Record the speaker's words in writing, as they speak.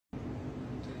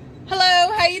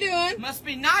how you doing? Must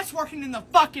be nice working in the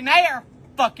fucking air,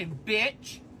 fucking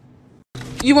bitch.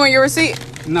 You want your receipt?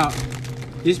 No.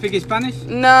 You speak Spanish?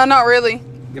 No, not really.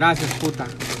 Gracias, puta.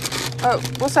 Oh,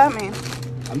 what's that mean?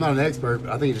 I'm not an expert, but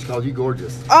I think he just called you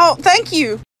gorgeous. Oh, thank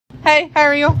you. Hey, how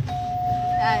are you?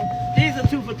 These are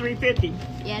 2 for $3.50.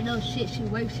 Yeah, no shit, she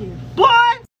works here.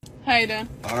 What? How you doing?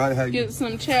 All right, how you? Get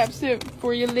some chapstick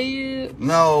for your lips.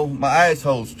 No, my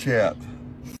asshole's chapped.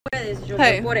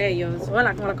 Hey. Por ellos.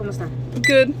 Hola, ¿cómo están?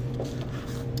 Good.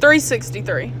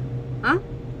 $3.63. Huh?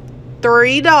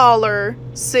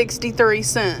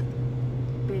 $3.63.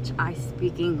 Bitch, I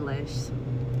speak English.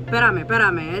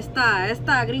 Espérame.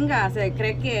 Esta gringa se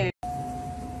cree que...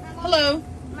 Hello.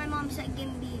 My mom said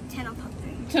give me 10 on top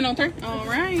 3. 10 on 3? All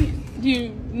right. Do you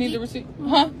need the receipt?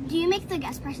 Huh? Do you make the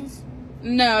gas prices?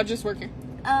 No, I just work here.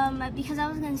 Because I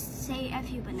was gonna say F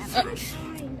you, but never mind.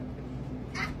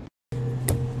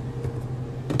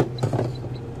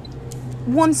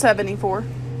 $1.74.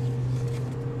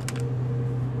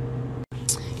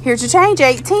 Here's your change,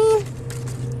 18.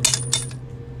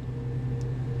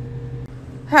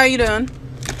 How you doing?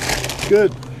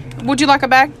 Good. Would you like a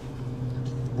bag?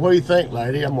 What do you think,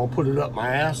 lady? I'm gonna put it up my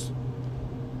ass.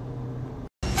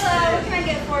 Hello, what can I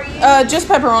get for you? Just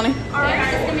pepperoni.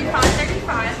 Alright, it's gonna be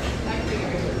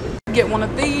 $5.35. Get one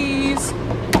of these.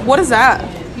 What is that?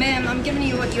 Ma'am, I'm giving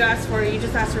you what you asked for. You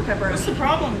just asked for pepperoni. What's the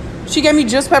problem? She gave me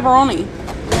just pepperoni.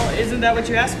 Well, isn't that what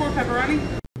you asked for, pepperoni?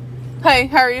 Hey,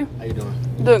 how are you? How you doing?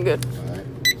 Doing good. All right.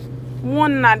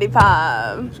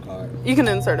 $1.95. All right. You can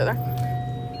insert it there.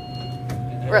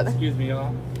 Right there. Excuse me,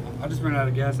 y'all. I just ran out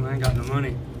of gas and I ain't got no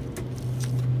money.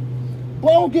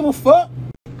 Well, I don't give a fuck.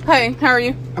 Hey, how are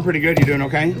you? I'm pretty good. You doing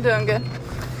okay? Doing good.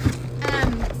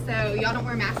 So y'all don't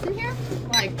wear masks in here?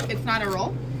 Like, it's not a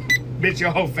rule? Bitch,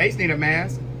 your whole face need a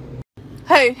mask.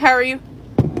 Hey, how are you?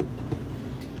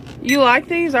 You like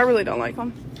these? I really don't like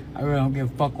them. I really don't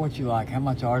give a fuck what you like. How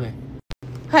much are they?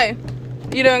 Hey,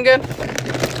 you doing good?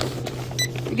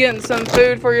 You getting some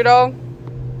food for your dog?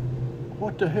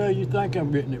 What the hell you think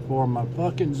I'm getting it for? My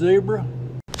fucking zebra?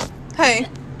 Hey,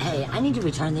 Hey, I need to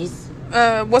return these.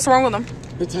 what's wrong with them?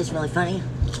 They taste really funny.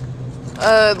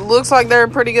 Looks like they're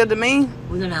pretty good to me.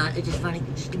 Well, they're not. It's just funny.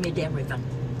 Just give me a damn refund.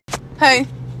 Hey,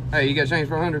 Hey, you got change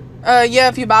for 100? yeah,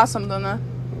 if you buy something though.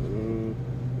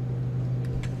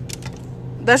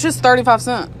 That's just 35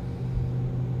 cents.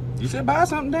 You said buy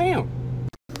something, damn.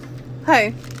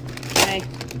 Hey, Hey.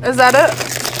 is that it?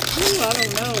 Ooh, I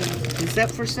don't know. Is that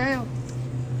for sale?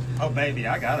 Oh, baby,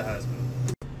 I got a husband.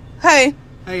 Hey,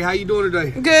 Hey, how you doing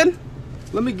today? good.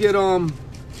 Let me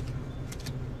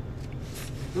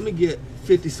get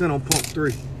 50 cent on pump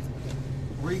 3.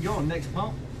 Where you going? Next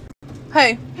pump?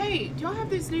 Hey, Hey, do y'all have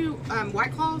these new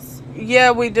White Claws?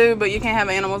 yeah, we do, but you can't have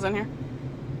animals in here.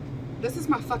 This is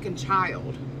my fucking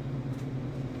child.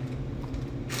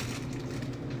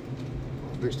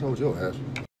 Bitch told your ass.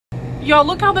 Y'all,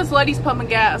 look how this lady's pumping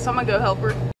gas. I'm gonna go help her.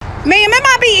 Ma'am, it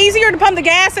might be easier to pump the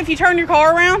gas if you turn your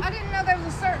car around. I didn't know there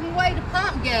was a certain way to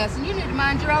pump gas, and you need to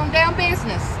mind your own damn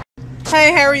business.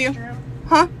 Hey, how are you?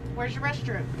 Huh? Where's your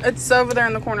restroom? It's over there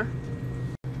in the corner.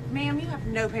 Ma'am, you have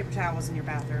no paper towels in your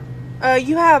bathroom.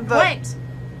 You have What?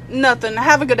 nothing.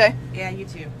 Have a good day. Yeah, you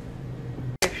too.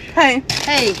 Hey,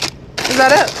 Hey, is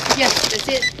that it? yes, that's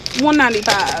it.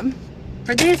 $1.95.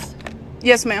 For this?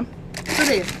 Yes, ma'am. For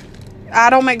this? I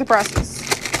don't make the prices.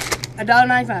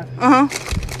 $1.95. Uh huh.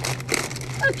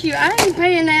 Fuck you, I ain't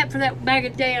paying that for that bag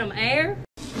of damn air.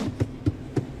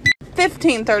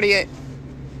 $15.38.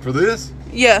 For this?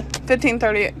 Yeah,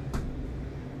 $15.38.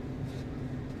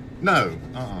 No.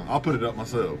 I'll put it up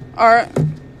myself. All right.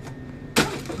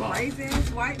 Crazy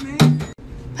ass white man.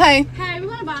 Hey, Hey, we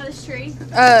wanna buy this tree.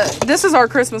 this is our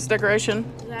Christmas decoration.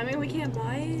 Does that mean we can't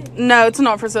buy it? No, it's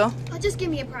not for sale. Oh, just give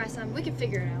me a price on it. We can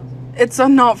figure it out. It's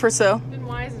not for sale. Then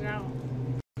why is it out?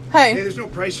 Hey, Hey, there's no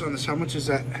price on this. How much is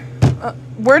that?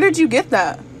 where did you get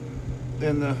that?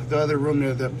 In the other room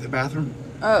near the bathroom?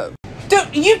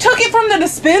 Dude, you took it from the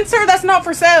dispenser? That's not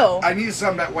for sale. I needed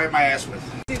something that wipe my ass with.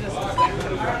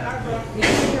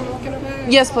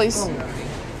 Yes, please.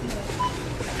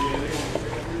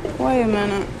 Wait a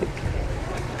minute.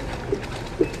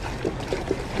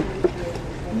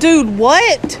 Dude,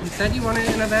 what? You said you wanted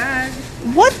it in a bag.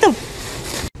 What the?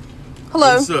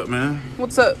 Hello. What's up, man?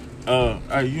 What's up?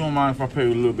 Hey, you don't mind if I pay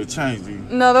you a little bit of change, do you?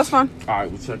 No, that's fine. All right,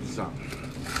 well, check this out.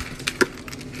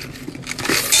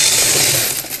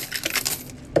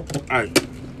 All right,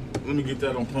 let me get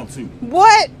that on pump 2.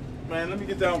 What? Man, let me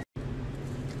get that on.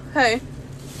 Hey.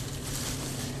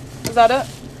 Is that it?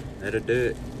 That'll do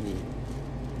it.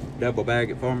 Double bag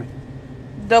it for me.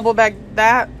 Double bag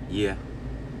that? Yeah.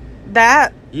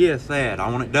 That? Yes, that. I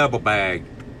want it double bagged.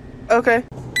 Okay.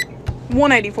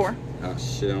 $184. Oh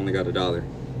shit, I only got $1.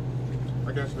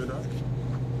 I got you, dog.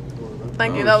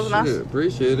 Thank you. That was nice.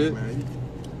 Appreciate it.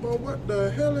 Bro, what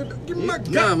the hell is that? Give me my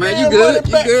Nah, man, you good.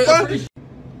 You good.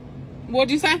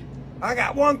 What'd you say? I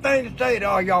got one thing to say to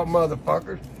all y'all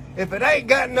motherfuckers. If it ain't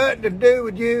got nothing to do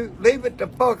with you, leave it the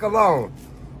fuck alone.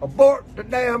 Abort the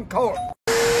damn court.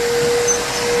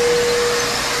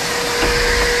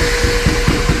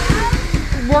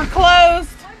 We're closed.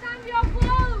 What time do y'all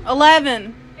close?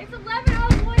 11. It's 11. I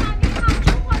was going on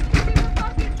my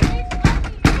fucking face.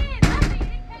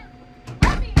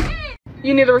 Let me in.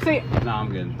 You need the receipt? No,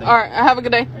 I'm good. All right. Have a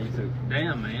good day. Hey, so,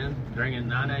 damn, man. Drinking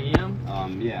 9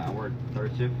 a.m.? Yeah, I work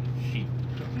third shift. Shit.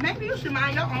 Maybe you should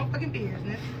mind your own fucking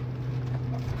business.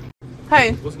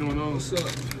 Hey, What's going on? What's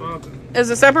up? is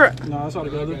it separate? No, it's all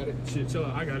together. Shit, chill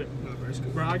out. I got it. No,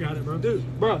 bro, I got it, bro. Dude,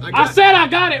 bro. I said I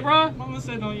got it, bro. Mama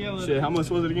said don't yell at Shit, how much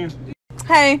was it again?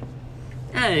 Hey,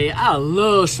 Hey, I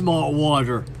love smart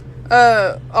water.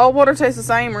 all water tastes the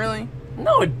same, really.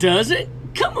 No, it doesn't.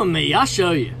 Come with me. I'll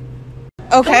show you.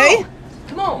 Okay.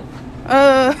 Come on.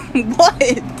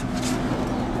 What?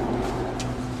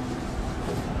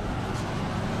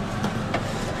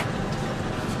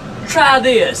 Try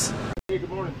this. Hey, good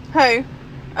morning. Hey,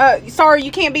 sorry,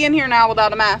 you can't be in here now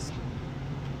without a mask.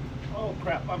 Oh,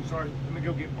 crap. I'm sorry. Let me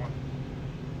go get one.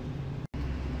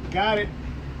 Got it.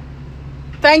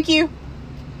 Thank you.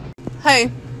 Hey,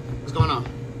 What's going on?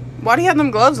 why do you have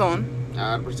them gloves on?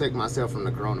 To protect myself from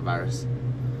the coronavirus.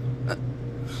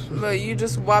 But you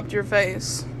just wiped your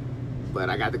face. But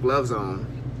I got the gloves on.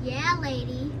 Yeah,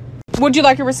 lady. Would you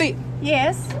like a receipt?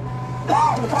 Yes.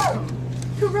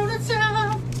 Corona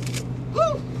time.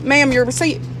 Ma'am, your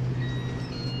receipt.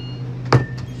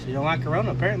 She don't like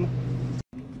Corona, apparently.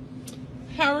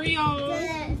 How are y'all?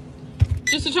 Good.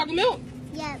 Just a chocolate milk?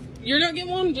 Yep. You're not getting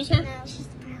one? Just her? No, she's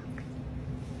broke.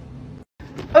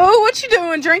 Oh, what you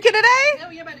doing? Drinking today? No,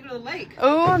 you're about to go to the lake.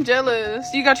 Oh, I'm jealous.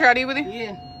 You got your ID with you?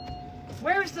 Yeah.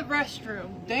 Where's the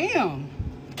restroom? Damn.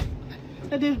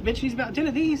 That dude, bitch, he's about 10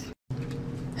 of these.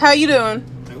 How you doing?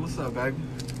 Hey, what's up, baby?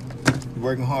 You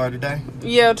working hard today?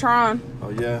 Yeah, trying. Oh,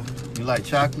 yeah? You like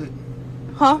chocolate?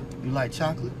 Huh? You like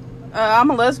chocolate? I'm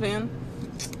a lesbian.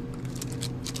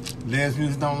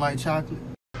 Lesbians don't like chocolate?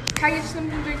 Can I get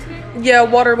something to drink today? Yeah,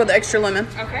 water with extra lemon.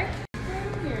 Okay.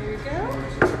 Here you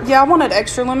go. Yeah, I wanted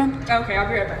extra lemon. Okay, I'll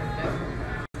be right back.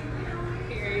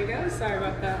 Here you go. Sorry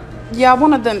about that. Yeah, I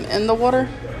wanted them in the water.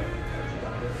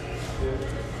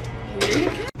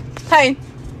 Hey,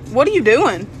 what are you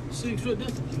doing? 6 foot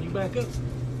distance. Can you back up?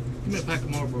 Give me a pack of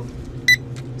Marlboro.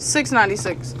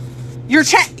 $6.96. Your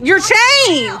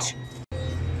change.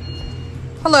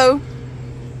 Hello.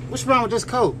 What's wrong with this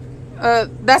Coke?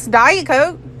 That's Diet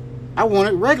Coke. I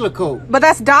wanted regular Coke. But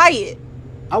that's diet.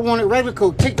 I wanted regular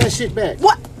Coke. Take that shit back.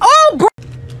 What? Oh, bro.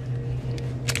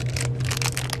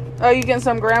 Oh, you getting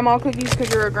some grandma cookies because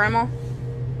you're a grandma?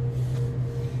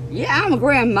 Yeah, I'm a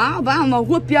grandma, but I'm gonna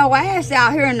whoop your ass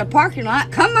out here in the parking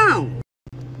lot. Come on.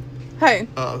 Hey.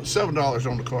 $7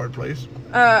 on the card, please.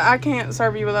 I can't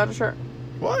serve you without a shirt.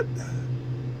 What?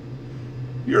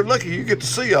 You're lucky you get to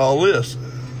see all this.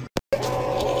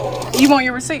 You want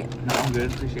your receipt? No, I'm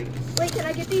good. Appreciate it. Wait, can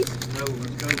I get these? No,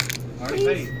 let's go. Already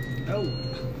paid. No.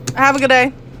 Have a good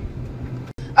day.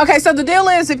 Okay, so the deal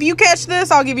is if you catch this,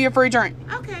 I'll give you a free drink.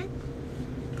 Okay.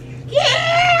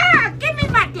 Yeah! Give me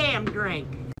my damn drink.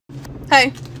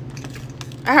 Hey.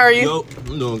 How are you? Yo,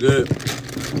 I'm doing good.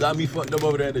 Got me fucked up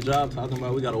over there at the job talking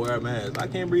about we gotta wear a mask. I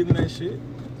can't breathe in that shit.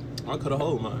 I could have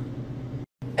hold mine.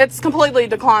 It's completely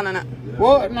declining it.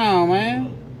 What? No,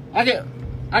 man. I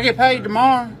get paid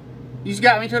tomorrow. You just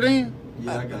got me till then?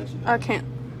 Yeah, I got you. I can't.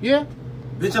 Yeah?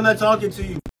 Bitch, I'm not talking to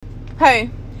you. Hey.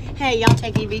 Hey, y'all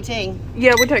take EBT.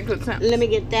 Yeah, we take food stamps. Let me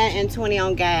get that and 20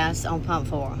 on gas on pump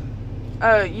 4.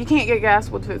 You can't get gas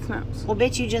with food stamps. Well,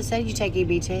 bitch, you just said you take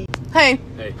EBT. Hey.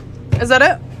 Hey. Is that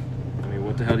it? I mean,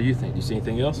 what the hell do you think? You see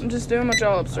anything else? I'm just doing my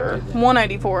job, sir.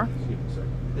 184.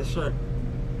 Yes, sir.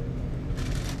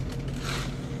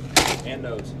 And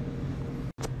those.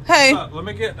 Hey. Let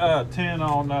me get 10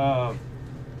 on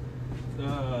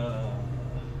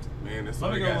Man, there's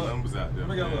Let me some go got look. numbers out there. Let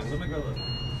me go man. look. Let me go look.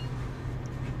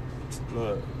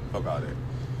 Look, fuck all that.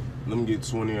 Let me get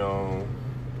 20 on.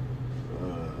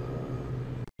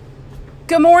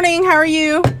 Good morning. How are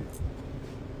you?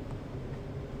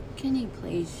 Can you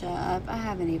please shut up? I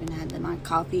haven't even had my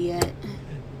coffee yet.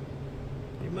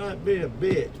 You might be a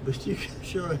bitch, but you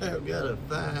sure have got a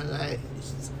fine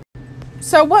ass.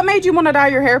 So what made you want to dye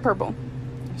your hair purple?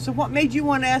 So what made you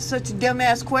want to ask such a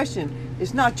dumbass question?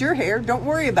 It's not your hair. Don't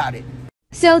worry about it.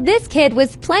 So this kid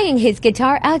was playing his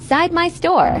guitar outside my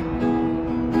store.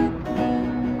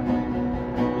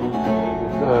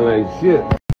 Sound like shit.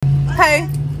 Hey.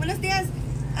 Buenos días.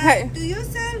 Hey. Do you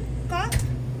sell cock?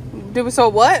 Do we sell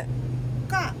what?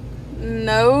 Cock.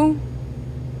 No.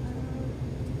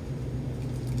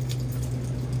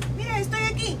 Mira, estoy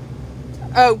aquí.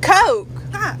 Oh, Coke.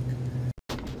 Cock.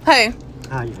 Hey.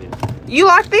 How you been? You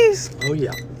like these? Oh,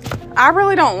 yeah. I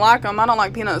really don't like them. I don't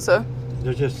like peanuts, so.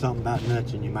 There's just something about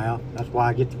nuts in your mouth. That's why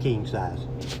I get the king size.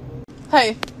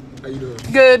 Hey. How you doing?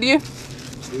 Good, you?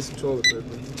 Need some toilet paper.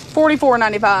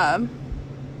 $44.95.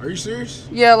 Are you serious?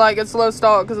 Yeah, like it's low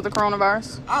stock because of the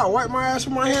coronavirus. I'll wipe my ass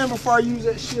with my hand before I use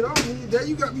that shit. I don't need that.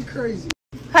 You got me crazy.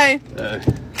 Hey.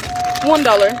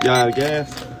 $1. Y'all out of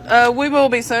gas? We will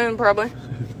be soon, probably.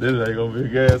 This ain't gonna be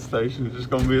a gas station. It's just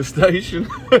gonna be a station.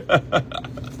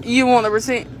 You want the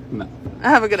receipt? No.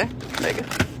 Have a good day. There you go.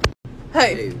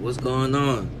 Hey, what's going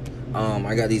on?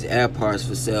 I got these AirPods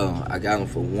for sale. I got them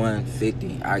for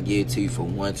 $150. I give it to you for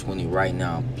 $120 right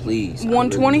now, please.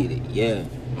 $120? Really need it. Yeah.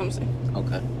 Let me see.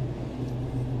 Okay.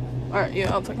 All right,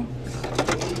 yeah, I'll take them.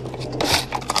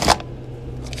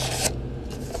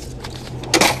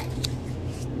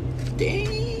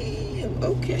 Damn.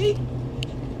 Okay.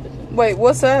 Wait,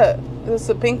 what's that? It's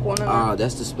a pink one.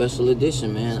 That's the special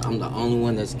edition, man. I'm the only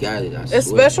one that's got it. I It's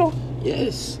swear. special?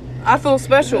 Yes. I feel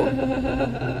special.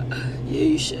 Yeah,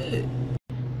 you should.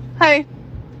 Hey.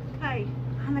 Hey,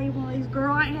 I need one of these.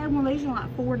 Girl, I ain't had one of these in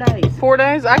like 4 days. 4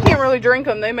 days? I can't really drink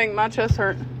them. They make my chest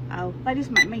hurt. Oh, they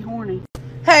just make me horny.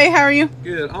 Hey, how are you?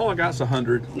 Good. All I got's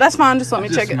 100. That's fine. Just let me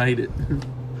check it. Made it.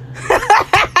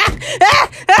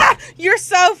 You're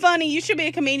so funny. You should be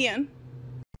a comedian.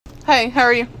 Hey, how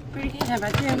are you? Pretty good. How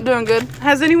about you? Doing good.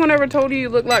 Has anyone ever told you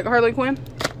look like Harley Quinn?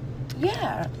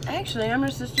 Yeah, actually, I'm her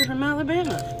sister from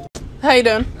Alabama. How you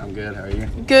doing? I'm good. How are you?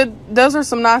 Good. Those are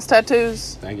some nice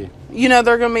tattoos. Thank you. You know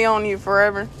they're gonna be on you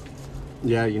forever.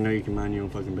 Yeah, you know you can mind your own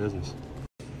fucking business.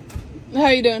 How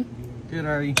you doing? Good.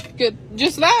 How are you? Good.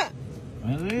 Just that?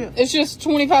 That's it. It's just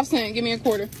 25 cents. Give me a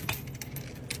quarter.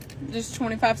 Just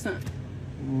 25 cents.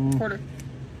 Quarter.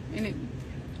 Any,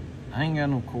 I ain't got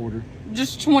no quarter.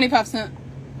 just 25 cents.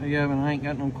 Yeah, but I ain't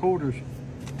got no quarters.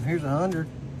 Here's 100.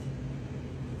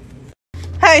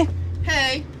 Hey.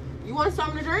 Hey, you want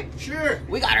something to drink? Sure.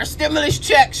 We got our stimulus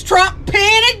checks. Trump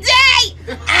paying a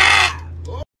day.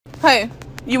 Hey.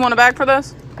 You want a bag for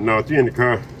this? No, it's in the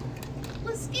car.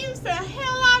 Excuse the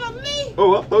hell out of me.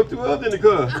 Oh, I thought you was in the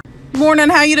car. Morning.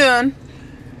 How you doing?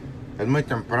 Es muy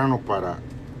temprano para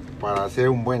hacer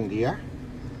un buen día.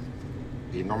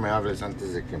 Y no me hables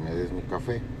antes de que me des mi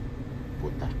café,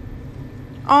 puta.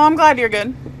 Oh, I'm glad you're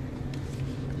good.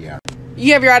 Yeah.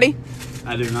 You have your ID?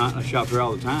 I do not. I shop here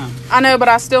all the time. I know, but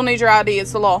I still need your ID.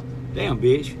 It's the law. Damn,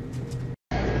 bitch.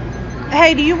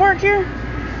 Hey, do you work here?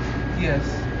 Yes.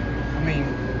 I mean,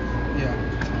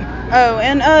 yeah. Oh,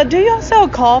 and do y'all sell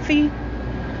coffee?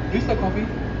 We sell coffee.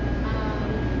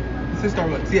 It's in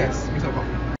Starbucks. Yes, we sell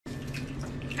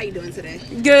coffee. How you doing today?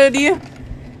 Good, you?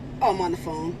 Oh, I'm on the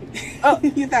phone. Oh.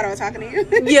 You thought I was talking to you?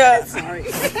 Yeah. Sorry.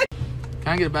 Can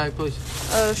I get a bag, please?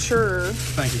 Sure.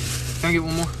 Thank you. Can I get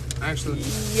one more? Actually.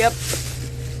 Yep.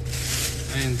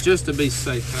 And just to be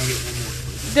safe, can I get one more,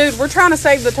 please? Dude, we're trying to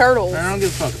save the turtles. Man, I don't give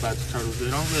a fuck about the turtles, dude.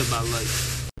 I don't live by lake.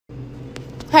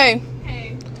 Hey.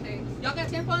 Hey. Y'all got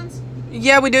tampons?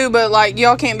 Yeah, we do, but like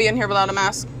y'all can't be in here without a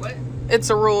mask. What?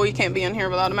 It's a rule. You can't be in here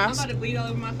without a I'm mask. about to bleed all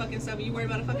over my fucking stuff. Are you worried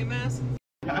about a fucking mask?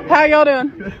 How y'all doing?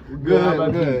 Good.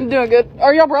 Good. Doing good.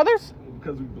 Are y'all brothers?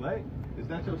 Because we black? Is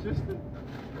that your sister?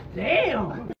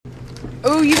 Damn.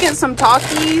 Ooh, you get some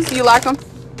Takis. You like them?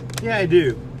 Yeah, I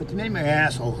do. But they made my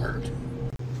asshole hurt.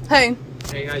 Hey.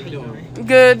 Hey, how you doing?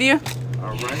 Good, you?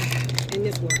 All right. And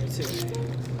this water, too.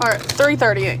 All right,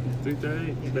 338.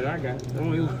 338. But I got it.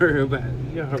 Don't even worry about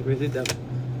it. Y'all really don't.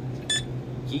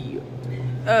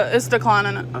 Yeah. It's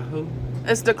declining it. Who?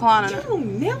 It's declining You it.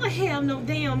 don't never have no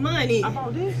damn money. I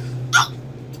bought this.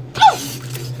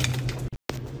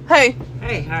 Hey.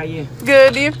 Hey, how are you?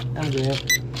 Good, you? I'm good.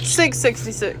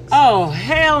 666. Oh,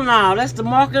 hell no. That's the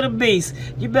mark of the beast.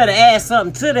 You better add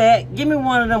something to that. Give me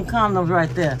one of them condoms right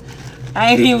there.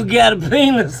 I ain't even got a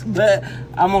penis, but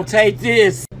I'm gonna take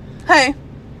this. Hey.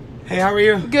 Hey, how are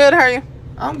you? Good, how are you?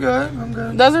 I'm good. I'm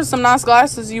good. Those are some nice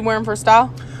glasses you wearing for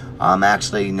style. I'm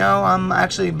actually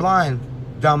blind,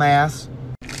 dumbass.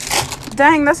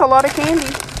 Dang, that's a lot of candy.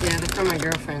 Yeah, they're for my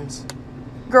girlfriends.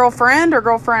 Girlfriend or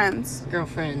girlfriends?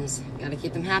 Girlfriends. Gotta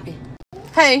keep them happy.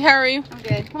 Hey, how are you? I'm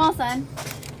good. Come on, son.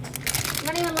 You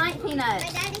don't even like peanuts.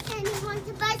 My daddy said he wants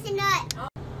a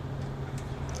butternut.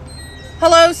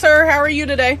 Hello, sir. How are you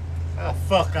today? Oh,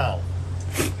 fuck off.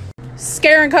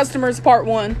 Scaring customers, part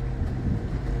 1.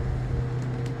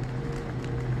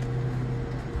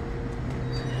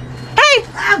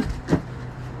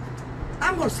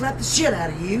 gonna slap the shit out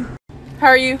of you. How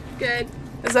are you? Good.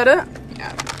 Is that it?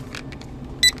 Yeah.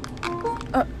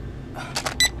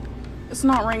 It's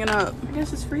not ringing up. I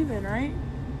guess it's free then, right?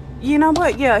 You know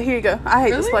what? Yeah, here you go. I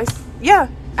hate this Really? place. Yeah.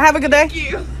 Have a good day. Thank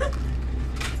you.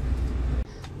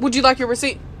 Would you like your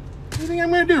receipt? What do you think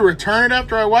I'm gonna do? Return it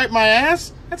after I wipe my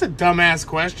ass? That's a dumbass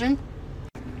question.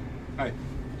 Hey,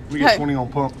 we get Hey. 20 on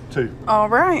pump 2. All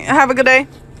right. Have a good day.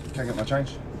 Can I get my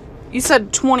change? You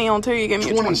said 20 on 2. You gave me a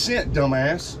 20 20. cent,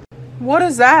 dumbass. What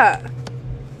is that?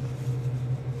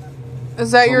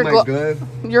 Is that your Homemade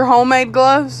glove? your homemade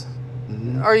gloves?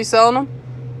 Mm-hmm. Are you selling them?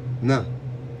 No.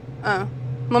 Oh.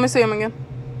 Let me see them again.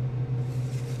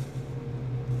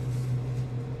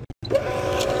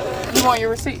 You want your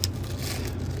receipt?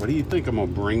 What do you think? I'm gonna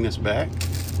bring this back?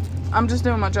 I'm just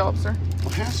doing my job, sir. Well,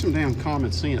 have some damn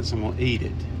common sense. I'm gonna eat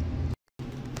it.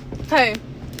 Hey,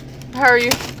 how are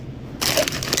you?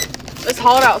 It's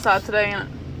hot outside today, ain't it?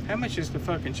 How much is the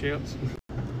fucking chips?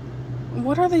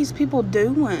 What are these people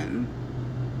doing?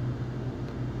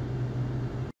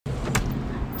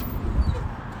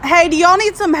 Hey, do y'all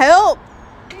need some help?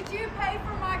 Did you pay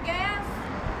for my gas?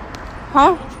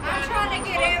 Huh? I'm trying to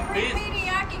get every penny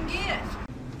I can get.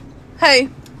 Hey.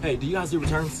 Hey, do you guys do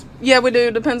returns? Yeah, we do.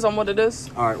 Depends on what it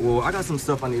is. All right, well, I got some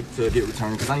stuff I need to get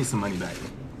returned because I need some money back.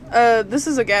 This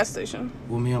is a gas station.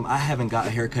 Well, ma'am, I haven't got a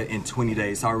haircut in 20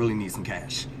 days, so I really need some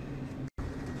cash.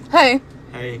 Hey.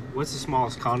 Hey, what's the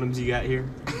smallest condoms you got here?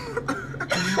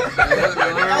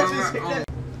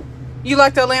 You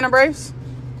like the Atlanta Braves?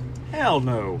 Hell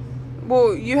no.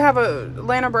 Well, you have a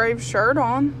Atlanta Braves shirt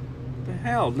on. The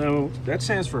hell no. That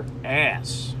stands for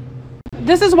ass.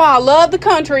 This is why I love the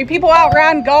country. People out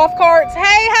riding golf carts. Hey,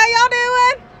 how y'all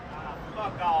doing?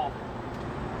 Fuck off.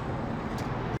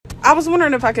 I was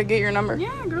wondering if I could get your number.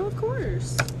 Yeah, girl, of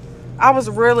course. I was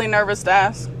really nervous to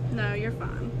ask. No, you're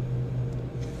fine.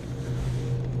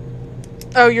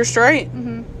 Oh, you're straight?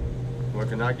 Mm-hmm. Well,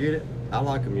 can I get it? I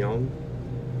like them young.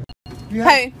 You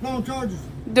have Hey. phone chargers?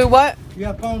 Do what? You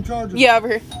have phone chargers? Yeah, over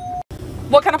here.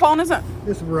 What kind of phone is it?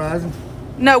 It's a Verizon.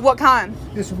 No, what kind?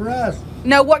 It's a Verizon.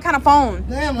 No, what kind of phone?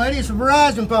 Damn, lady, it's a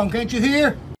Verizon phone. Can't you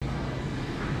hear?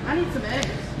 I need some eggs.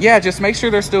 Yeah, just make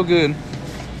sure they're still good.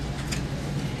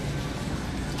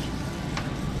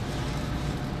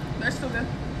 They're still good.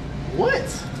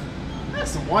 What?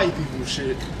 That's some white people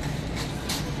shit.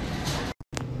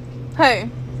 Hey,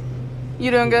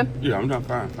 you doing good? Yeah, I'm doing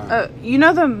fine. You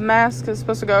know the mask is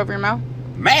supposed to go over your mouth?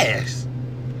 Mask?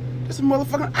 That's a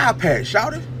motherfucking iPad,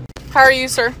 shout it. How are you,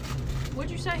 sir? What'd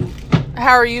you say?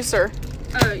 How are you, sir?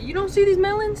 You don't see these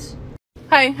melons?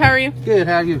 Hey, how are you? Good,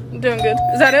 how are you? Doing good.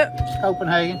 Is that it?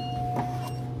 Copenhagen.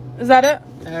 Is that it?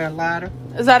 Lighter.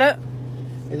 Is that it?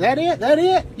 Is that it? That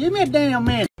it? Give me a damn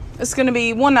minute. It's gonna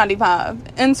be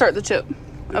 $1.95. Insert the chip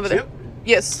over there.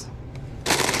 Yes.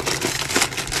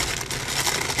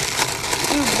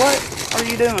 Dude, what are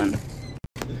you doing?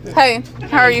 Hey,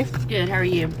 how are you? Good, how are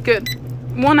you? Good.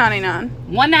 $1.99.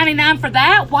 $1.99 for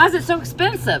that? Why is it so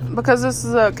expensive? Because this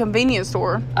is a convenience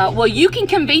store. Well, you can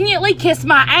conveniently kiss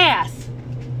my ass.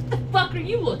 What the fuck are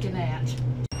you looking at?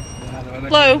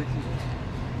 Hello.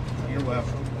 You're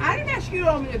welcome. I didn't ask you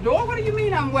to open the door. What do you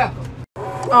mean I'm welcome?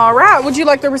 All right. Would you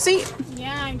like the receipt?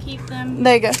 Yeah, and keep them.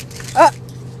 There you go.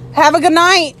 Have a good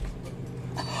night.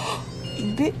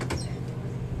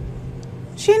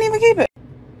 She didn't even keep it.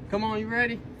 Come on, you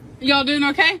ready? Y'all doing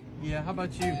okay? Yeah, how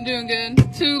about you? Doing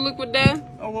good. 2 liquid death.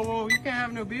 Oh, whoa, you can't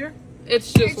have no beer?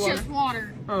 It's just It's water. just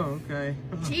water. Oh, okay.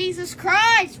 Jesus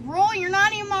Christ, Roy, you're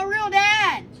not even my real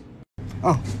dad.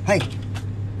 Oh, hey,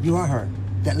 you are her.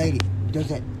 That lady. Does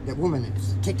that woman,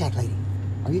 that's Tic Tac lady.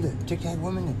 Are you the Tic Tac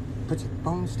woman that puts the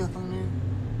phone stuff on there?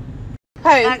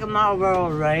 Hey. Like a Marlboro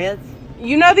Reds.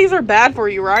 You know these are bad for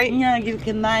you, right? Yeah, you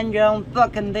can mind your own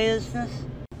fucking business.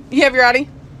 You have your ID?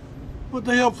 What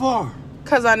the hell for?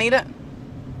 Because I need it.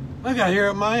 I got hair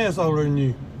up my ass older than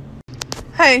you.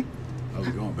 Hey. How's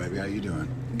it going, baby? How you doing?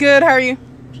 Good, how are you?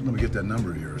 Just let me get that number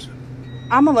of yours.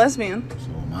 I'm a lesbian. So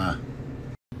am I.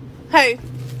 Hey.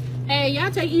 Hey,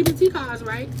 y'all take EBT cards,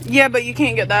 right? Yeah, but you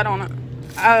can't get that on it.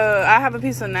 I have a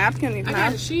piece of napkin you can I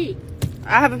have. got a sheet.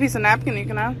 I have a piece of napkin you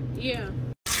can have. Yeah.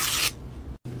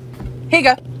 Here you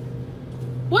go.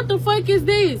 What the fuck is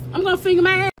this? I'm gonna finger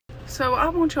my ass. So I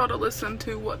want y'all to listen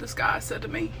to what this guy said to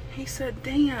me. He said,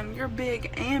 damn, you're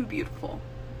big and beautiful.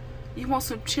 You want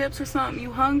some chips or something?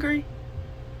 You hungry?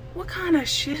 What kind of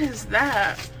shit is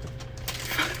that?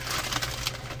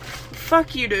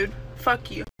 Fuck you, dude.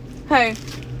 Fuck you. Hey,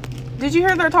 did you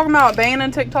hear they're talking about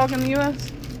banning TikTok in the US?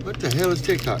 What the hell is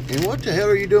TikTok? And what the hell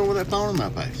are you doing with that phone in my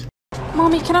face?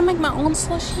 Mommy, can I make my own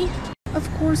slushie? Of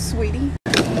course, sweetie.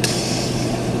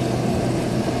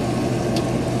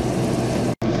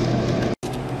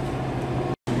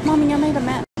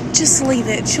 Just leave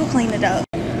it. She'll clean it up.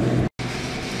 Can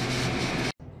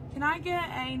I get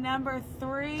a number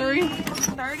 3?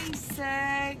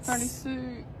 36.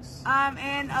 36.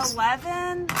 And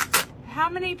 11. How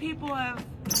many people have,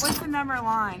 what's the number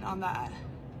line on that?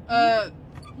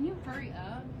 Can you hurry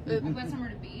up? I've got somewhere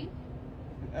to be.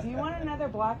 Do you want another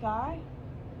black eye?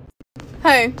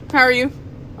 Hey, how are you?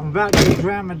 I'm about to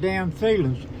dry my damn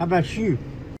feelings. How about you?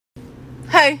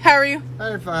 Hey, how are you?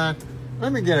 Hey, fine.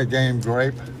 Let me get a game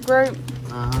grape. Grape.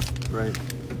 Grape.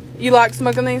 You like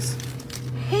smoking these?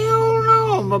 Hell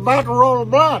no, I'm about to roll a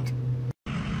blunt.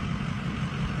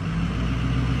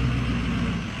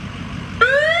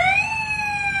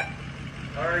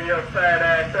 Hurry your fat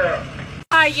ass up.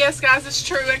 Hi, yes, guys, it's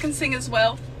true. I can sing as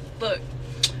well. Look.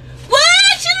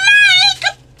 Would you like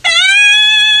a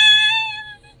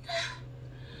band?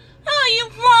 Oh, you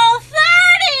want 30?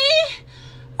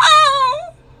 Oh.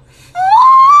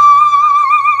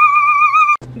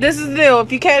 This is the deal.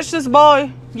 If you catch this boy,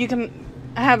 you can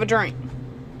have a drink.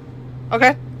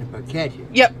 Okay? If I catch it.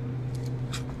 Yep.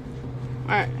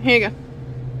 Alright, here you go.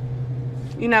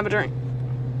 You can have a drink.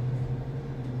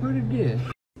 What it is?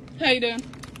 How you doing?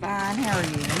 Fine, how are you?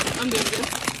 I'm doing good.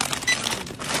 I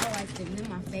like them. They're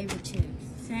my favorite too.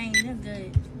 Same, they're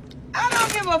good. I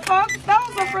don't give a fuck.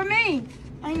 Those are for me.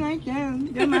 I like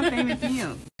them. They're my favorite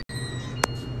too.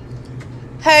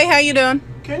 Hey, how you doing?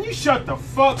 Can you shut the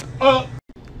fuck up?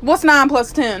 What's 9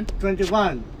 plus 10?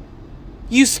 21.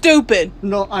 You stupid.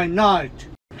 No, I'm not.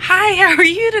 Hi, how are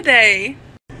you today?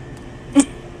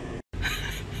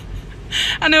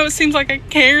 I know it seems like a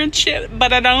Karen shit,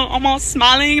 but I don't. I'm all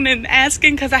smiling and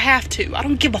asking because I have to. I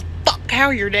don't give a fuck how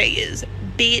your day is,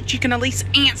 bitch. You can at least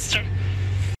answer.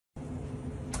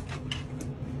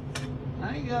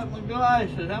 I ain't got my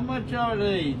glasses. How much are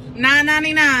these?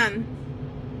 $9.99.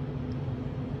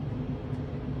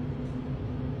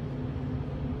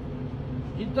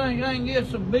 You think I can get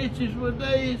some bitches with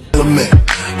these?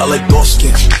 I like dark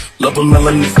skin, love a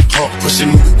melanin, talk, pushing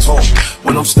me to talk.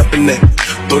 When I'm stepping in,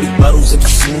 30 bottles of the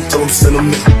food, tell them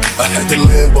sentiment. I had the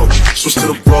Lambo, switch to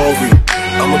the Ferrari.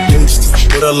 I'm a gangster,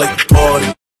 but I like to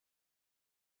party.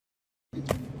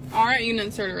 Alright, you can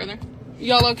insert it right there.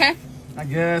 Y'all okay? I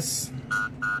guess.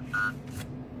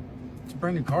 It's a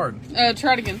brand new card.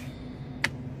 Try it again.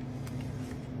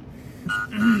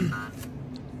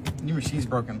 Your machine's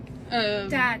broken.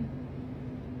 Dad,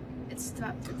 it's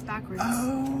backwards.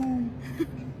 Oh.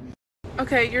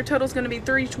 Okay, your total's gonna be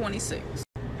 $326.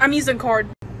 I'm using card.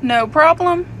 No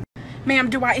problem. Ma'am,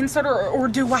 do I insert or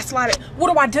do I slide it?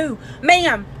 What do I do?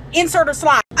 Ma'am, insert or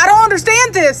slide? I don't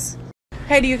understand this.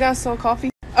 Hey, do you guys sell coffee?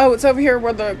 Oh, it's over here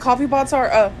where the coffee pots are?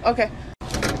 Oh, okay.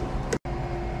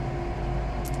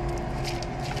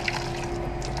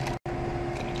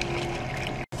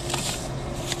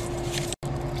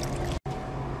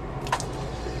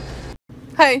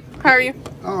 Hey, how are you?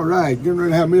 All right, getting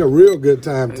ready to have me a real good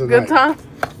time tonight. Good time?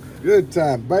 Good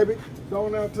time, baby.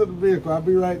 Going out to the vehicle. I'll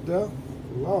be right there.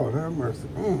 Lord have mercy.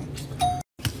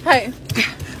 Hey.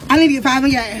 I need to get 5 for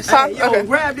gas. Hey, yo,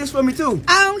 grab this for me too.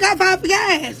 I don't got 5 for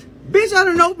gas. Bitch, I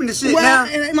done opened the shit Well, now.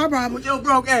 it ain't my problem. With your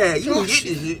broke ass, you can get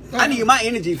this shit. I need my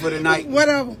energy for the night.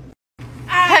 Whatever.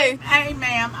 Hey. Hey,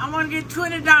 ma'am, I want to get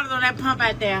 $20 on that pump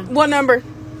out there. What number? Hey,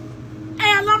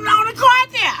 I'm on the car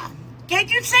there. Can't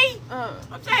you see?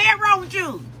 What the hell wrong with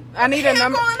you? I need a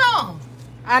number. What's going on?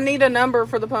 I need a number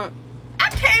for the pump. I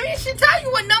can't even tell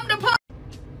you what number to pump.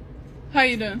 How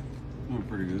you doing? I'm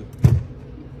pretty good.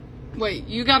 Wait,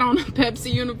 you got on a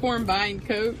Pepsi uniform buying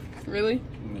Coke? Really?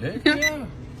 Heck yeah.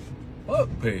 What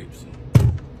Pepsi?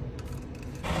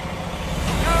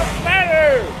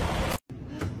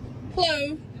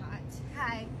 Hello.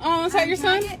 Hi. Oh, is that your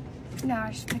son? No,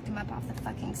 I just picked him up off the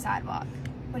fucking sidewalk.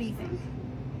 What do you think?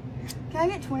 Can I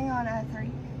get 20 on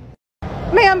 3?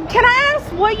 Ma'am, can I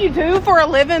ask what you do for a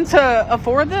living to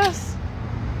afford this?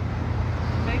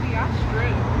 Baby, I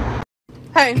strip.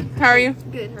 Hey, how are you?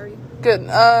 Good, how are you? Good.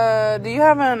 Do you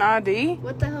have an ID?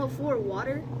 What the hell for?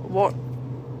 Water? What?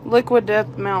 Liquid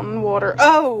Death Mountain water.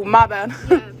 Oh, my bad.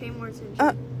 Yeah, pay more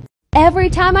attention. Every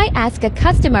time I ask a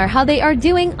customer how they are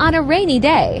doing on a rainy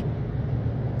day.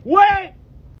 What?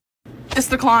 It's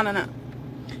declining it.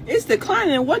 It's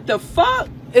declining. What the fuck?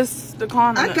 It's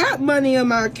declining I got money in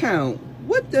my account.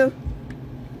 What the?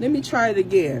 Let me try it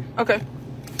again. Okay.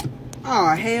 Oh,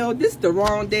 hell, this is the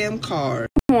wrong damn card.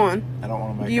 Come on. I don't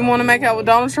want to make. Do you want to make out with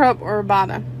Donald Trump or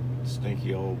Biden?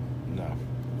 Stinky old. No.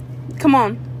 Come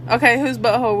on. Okay, whose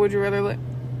butthole would you rather lick?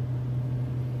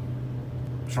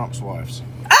 Trump's wife's.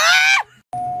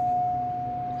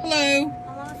 Hello.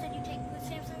 Mama said you take food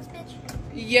stamps on this bitch?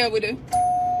 Yeah, we do.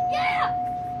 Yeah!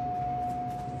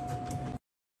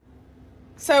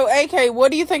 So, AK,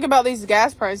 what do you think about these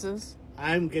gas prices?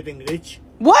 I'm getting rich.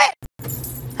 What?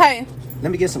 Hey.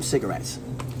 Let me get some cigarettes.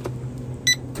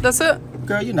 That's it?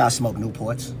 Girl, you know I smoke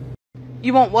Newports.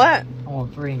 You want what? I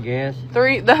want 3 in gas.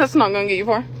 3? That's not going to get you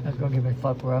far. That's going to get me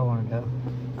fuck where I want to go.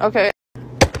 Okay.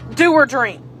 Do or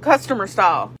drink. Customer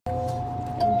style.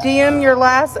 DM your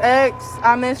last ex.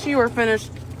 I miss you or finish.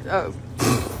 Oh.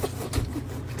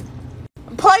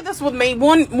 Play this with me.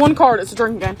 One card. It's a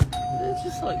drinking game. It's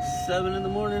just like 7 in the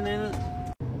morning, ain't it?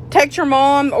 Text your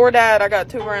mom or dad. I got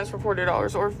 2 brands for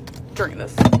 $40 or drink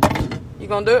this. You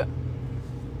gonna do it?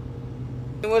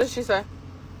 What did she say?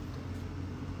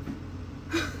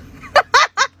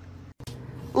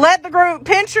 Let the group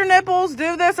pinch your nipples,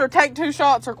 do this, or take 2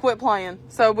 shots or quit playing.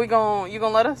 So you gonna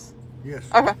let us? Yes.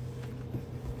 Okay.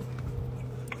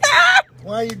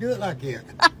 Why you do it like that?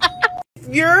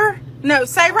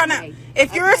 Say right now.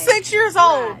 If you're 6 years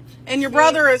old and your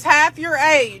brother is half your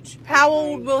age, how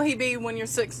old will he be when you're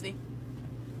 60?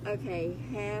 Okay,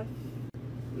 half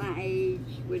my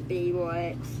age would be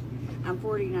what? I'm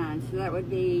 49, so that would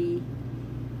be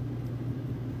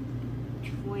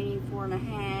 24 and a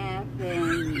half,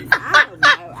 and I don't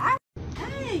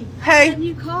know. Hey, a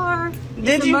new car.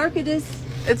 Did you? Mercedes.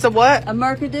 It's a what? A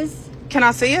Mercedes. Can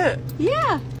I see it?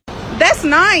 Yeah. That's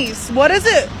nice. What is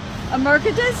it? A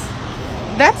Mercedes.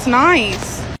 That's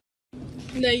nice.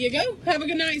 There you go. Have a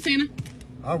good night, Santa.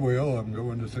 I will. I'm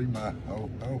going to see my ho.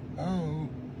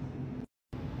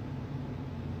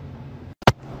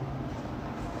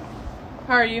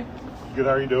 How are you? Good,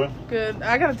 how are you doing? Good.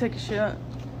 I gotta take a shit.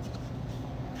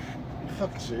 You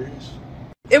fucking serious?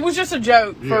 It was just a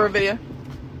joke for Yeah. a video.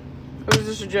 It was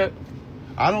just a joke.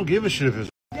 I don't give a shit if it's...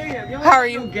 Damn, How are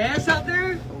you? No gas out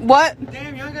there? What?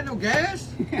 Damn, you ain't got no gas?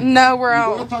 No, we're You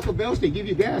go out. to Taco Bell's, they give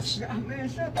you gas. Man,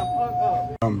 shut the fuck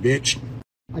up. Bitch.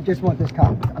 I just want this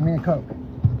Coke. I mean a Coke.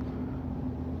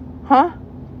 Huh?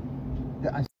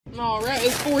 All right,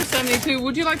 it's $4.72.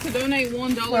 Would you like to donate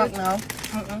 $1?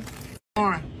 No.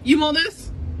 Alright. You want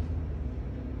this?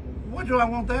 What do I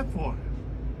want that for?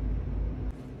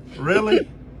 Really?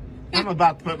 I'm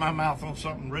about to put my mouth on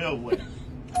something real wet.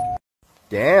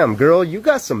 Damn, girl, you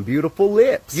got some beautiful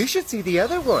lips. You should see the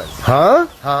other ones. Huh?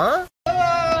 Huh?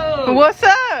 Whoa! What's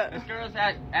up? This girl's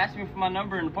asked me for my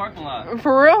number in the parking lot.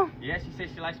 For real? Yeah, she said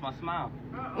she likes my smile.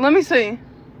 Let me see.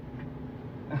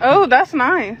 Oh, that's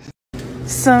nice.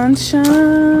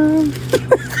 Sunshine.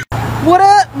 What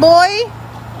up, boy?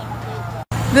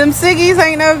 Them ciggies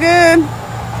ain't no good.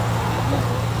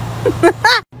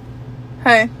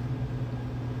 Hey.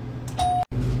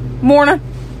 Morning.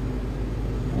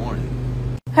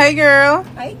 Morning. Hey, girl.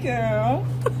 Hey, girl.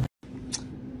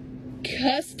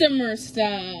 Customer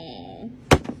style.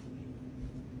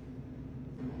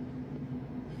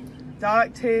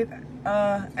 Dog tooth,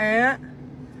 aunt.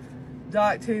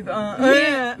 Dog tooth,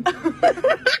 aunt.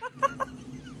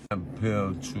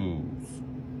 Pill choose.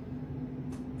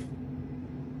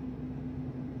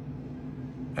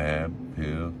 And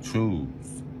pill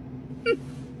choose.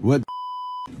 What?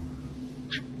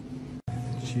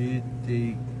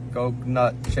 Chitty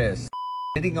coconut chest.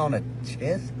 Cheating on a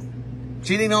chest?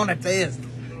 Cheating on a test.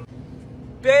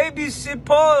 Baby, she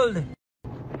pulled.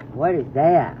 What is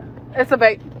that? It's a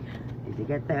bait. Did you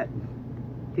get that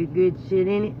good shit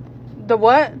in it? The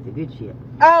what? The good shit.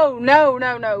 Oh, no.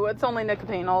 It's only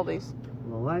nicotine, all these.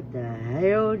 Well, what the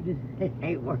hell? It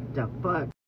ain't worth the fuck.